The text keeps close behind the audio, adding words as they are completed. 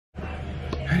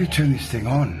do you turn this thing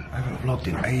on? I haven't vlogged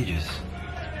in ages.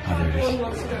 Oh, there it is.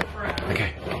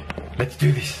 Okay, let's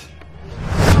do this.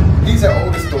 He's our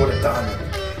oldest daughter,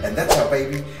 Diamond. And that's our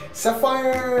baby,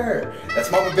 Sapphire. That's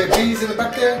Mama Bear Bees in the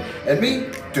back there. And me,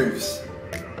 Doofs.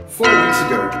 4 weeks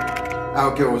ago,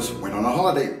 our girls went on a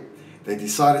holiday. They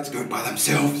decided to go by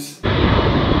themselves. They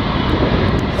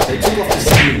took off to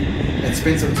Sydney and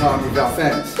spent some time with our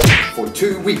families for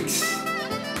 2 weeks.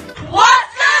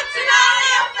 What's up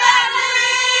tonight, family?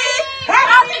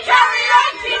 Happy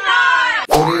karaoke night!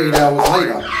 48 hours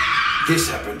later, this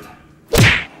happened.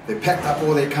 They packed up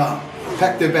all their car,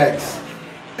 packed their bags,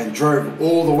 and drove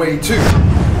all the way to...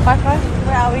 Hi guys,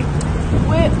 where are we?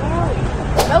 Where are we?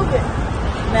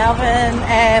 Melbourne,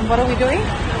 and what are we doing?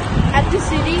 At the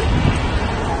city.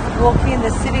 Walking in the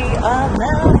city of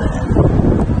Melbourne.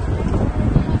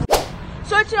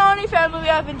 So tonight, family, we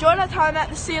have enjoyed our time at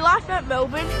the sea life at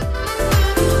Melbourne.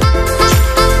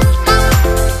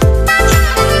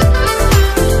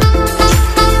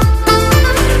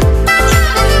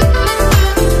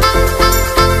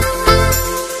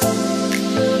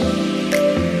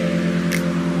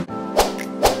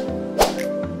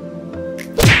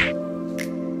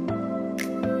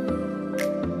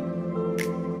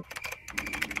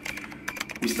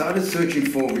 We started searching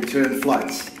for return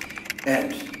flights,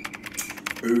 and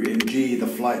OMG, the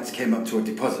flights came up to a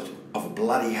deposit of a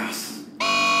bloody house.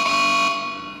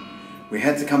 We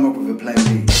had to come up with a plan B,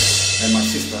 and my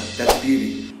sister, that's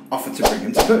Beauty, offered to bring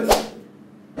him to Perth.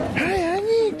 Hi,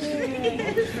 honey.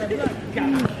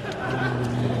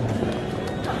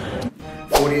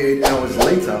 48 hours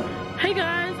later. Hey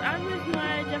guys, I'm with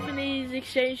my Japanese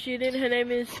exchange student. Her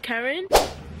name is Karen.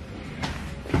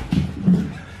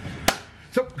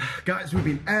 So, guys, we've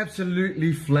been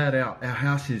absolutely flat out. Our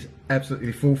house is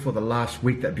absolutely full for the last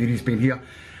week that Beauty's been here.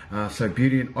 So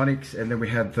Beauty and Onyx, and then we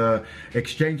had the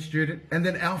exchange student, and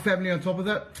then our family on top of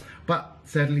that. But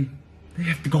sadly, they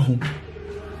have to go home.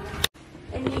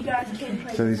 And you guys can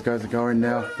play. So these guys are going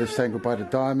now. They're saying goodbye to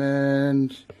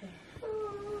Diamond.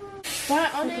 Bye,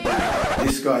 Onyx.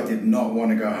 This guy did not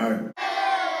want to go home.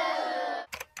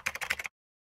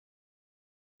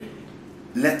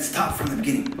 Let's start from the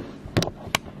beginning.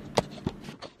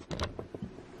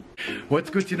 What's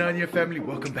good tonight, family?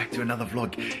 Welcome back to another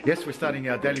vlog. Yes, we're starting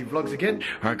our daily vlogs again.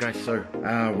 Alright guys, so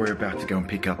we're about to go and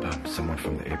pick up someone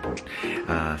from the airport.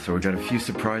 So we've got a few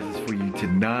surprises for you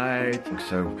tonight.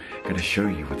 So going to show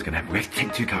you what's going to happen. We have to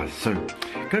take 2 cars. So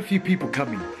got a few people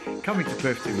coming to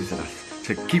Perth to visit us.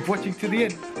 So keep watching to the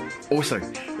end. Also,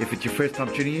 if it's your first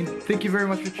time tuning in, thank you very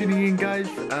much for tuning in, guys.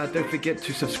 Don't forget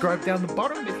to subscribe down the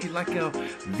bottom if you like our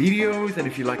videos and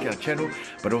if you like our channel.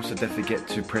 But also don't forget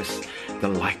to press the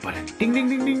like button. Ding, ding,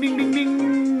 ding, ding, ding, ding,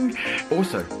 ding.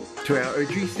 Also, to our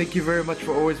OGs, thank you very much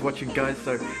for always watching, guys.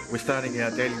 So we're starting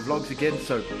our daily vlogs again.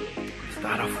 So we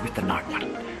start off with the night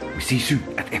one. We see you soon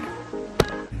at the airport.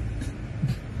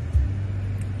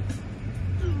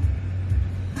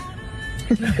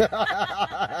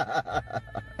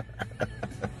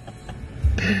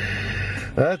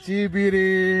 That's you,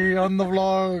 Beauty, on the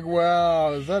vlog.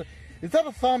 Wow, is that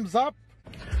a thumbs up?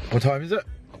 What time is it?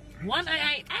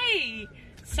 1:08. Hey,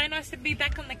 so nice to be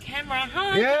back on the camera.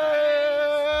 Hi.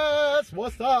 Yes,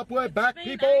 what's up? We're back,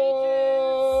 people.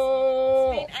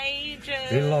 It's been ages.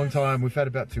 Been a long time. We've had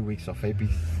about 2 weeks off, baby.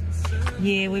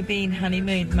 Yeah, we've been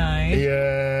honeymoon mode.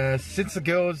 Yeah, since the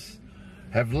girls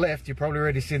have left, you've probably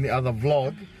already seen the other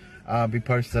vlog be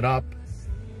posted up.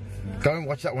 Go and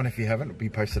watch that one if you haven't. It'll be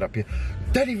posted up here.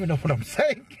 Don't even know what I'm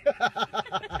saying.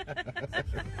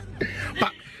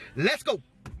 But let's go.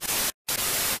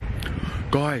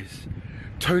 Guys,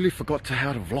 totally forgot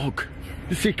how to vlog.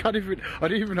 See, I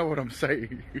don't even know what I'm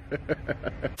saying.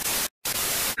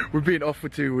 We've been off for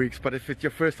 2 weeks, but if it's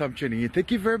your first time tuning in, thank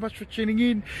you very much for tuning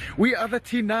in. We are the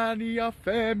Tinania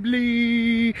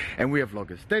family, and we are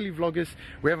vloggers, daily vloggers.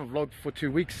 We haven't vlogged for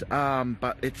 2 weeks,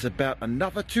 but it's about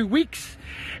another 2 weeks,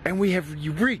 and we have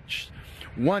reached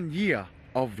 1 year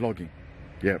of vlogging.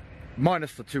 Yeah,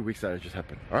 minus the 2 weeks that just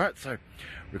happened. All right, so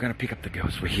we're gonna pick up the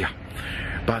girls. We're here,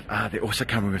 but they're also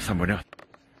coming with someone else.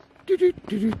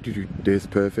 This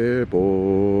perfect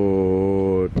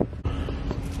board.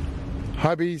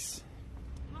 Hi, bees.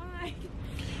 Hi.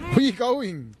 Where are you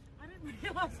going? I didn't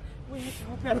realise we had to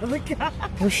hop out of the car.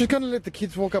 Well, she's gonna let the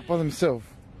kids walk up by themselves.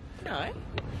 No.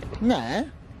 Nah.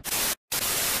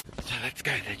 So let's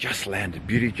go. They just landed.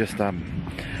 Beauty just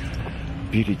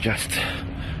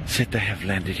said they have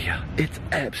landed here. It's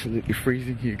absolutely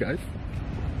freezing here, guys.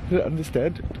 I don't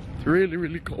understand. It's really,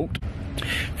 really cold.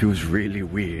 Feels really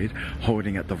weird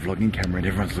holding up the vlogging camera and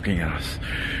everyone's looking at us.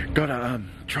 Gotta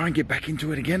try and get back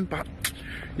into it again, but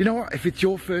you know what? If it's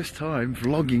your first time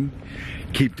vlogging,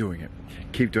 keep doing it.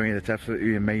 Keep doing it. It's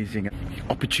absolutely amazing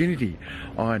opportunity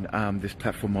on this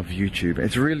platform of YouTube.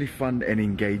 It's really fun and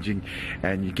engaging,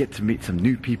 and you get to meet some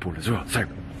new people as well. So,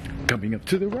 coming up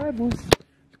to the rivals.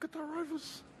 Look at the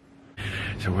rivals.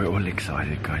 So we're all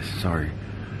excited, guys. Sorry,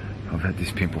 I've had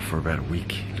this pimple for about a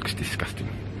week. It looks disgusting.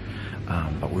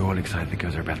 But we're all excited the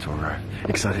girls are about to arrive.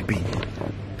 Excited, B?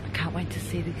 Can't wait to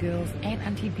see the girls and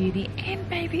Auntie Beauty and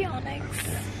baby Onyx.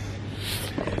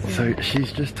 So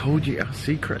she's just told you our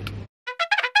secret.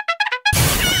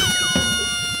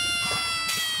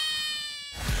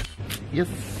 Yes,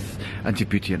 Auntie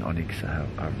Beauty and Onyx have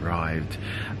arrived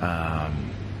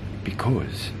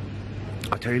because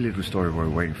I'll tell you a little story while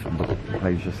we're waiting for them. The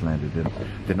planes just landed,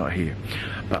 they're not here.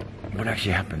 But what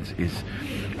actually happens is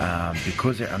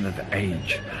because they're under the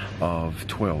age of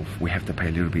 12, we have to pay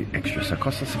a little bit extra. So it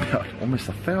costs us about almost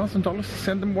 $1,000 to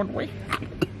send them one way.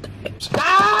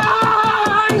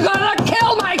 I'm gonna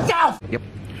kill myself! Yep,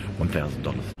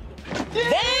 $1,000.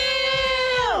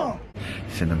 Damn!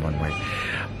 Send them one way.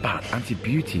 But Auntie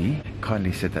Beauty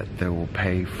kindly said that they will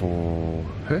pay for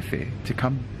her fare to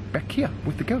come back here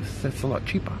with the girls. That's a lot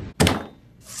cheaper.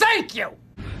 Thank you!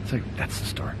 So that's the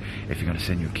story. If you're going to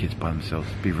send your kids by themselves,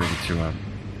 be ready to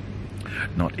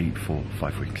not eat for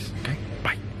 5 weeks. Okay?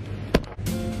 Bye.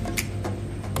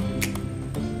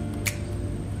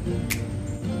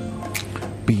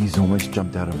 Bee's almost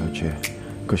jumped out of her chair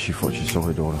because she thought she saw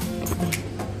her daughter.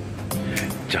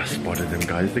 Just spotted them,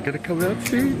 guys. They're going to come out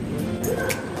soon.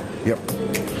 Yep.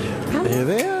 There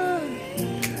they are.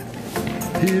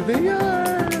 Here they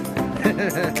are.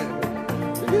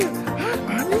 Hi,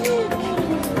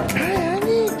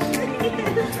 Annie.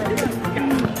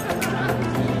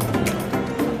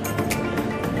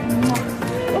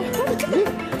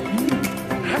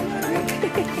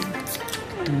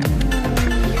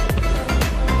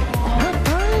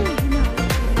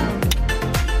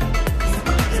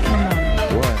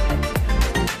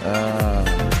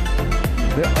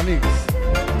 Onyx.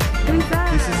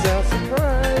 This is our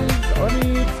surprise.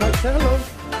 Onyx, say hello.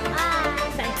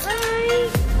 Say hi.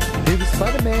 Here's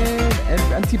Spider-Man and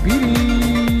Auntie Beauty.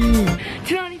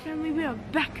 Tonight, family, we are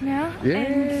back now. Yeah.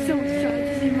 And so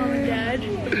excited to see Mum and Dad.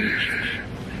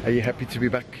 Are you happy to be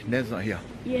back? Ned's not here.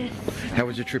 Yes. How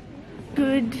was your trip?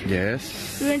 Good.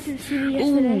 Yes. We went to the city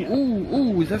yesterday.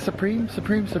 Ooh, is that Supreme?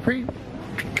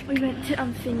 We went to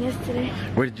thing yesterday.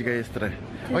 Where did you go yesterday?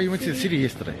 Oh, you went to the city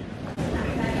yesterday.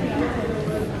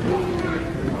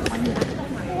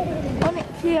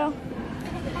 Onyx here.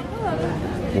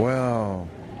 Wow.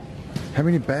 How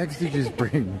many bags did you just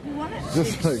bring?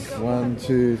 Just like 1,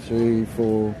 2, 3,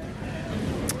 4.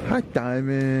 Hi,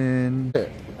 Diamond.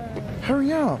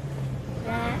 Hurry up.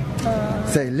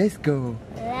 Say, let's go.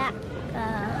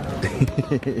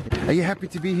 Are you happy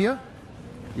to be here?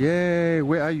 Yay.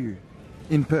 Where are you?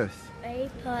 In Perth.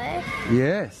 Perth.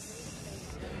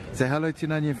 Yes. Say hello to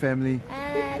Nanya family.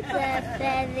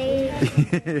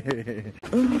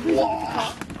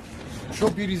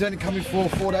 Short Beauty's only coming for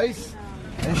 4 days,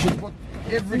 and she bought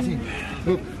everything.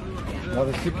 Look,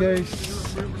 another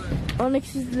suitcase.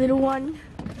 Onyx's little one.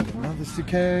 Another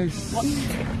suitcase.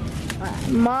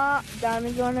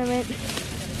 Diamond ornament.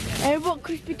 And we bought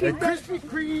Krispy Kreme. Krispy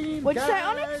Kreme. What'd you say,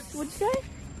 Onyx? What'd you say?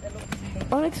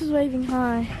 Onyx is waving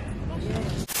hi.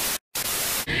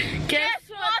 Guess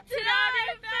what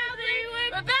tonight, family?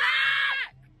 We're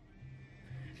back!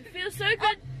 It feels so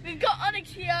good. We've got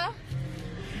Onyx here.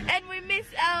 And we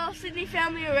missed our Sydney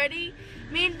family already.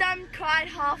 Me and Dam cried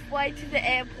halfway to the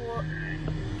airport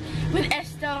with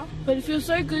Esther. But it feels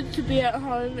so good to be at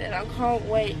home, and I can't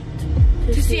wait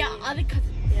to see our other cousins.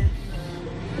 Yeah.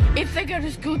 If they go to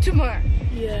school tomorrow.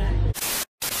 Yeah.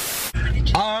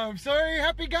 I'm so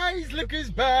happy, guys. Look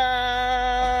who's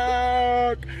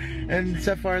back. And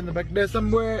Sapphire in the back there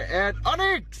somewhere at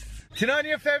Onyx.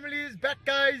 Tinania family is back,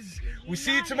 guys. We'll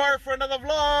see you tomorrow for another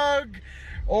vlog.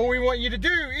 All we want you to do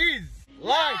is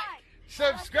like,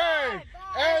 subscribe,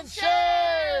 and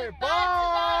share. Bye.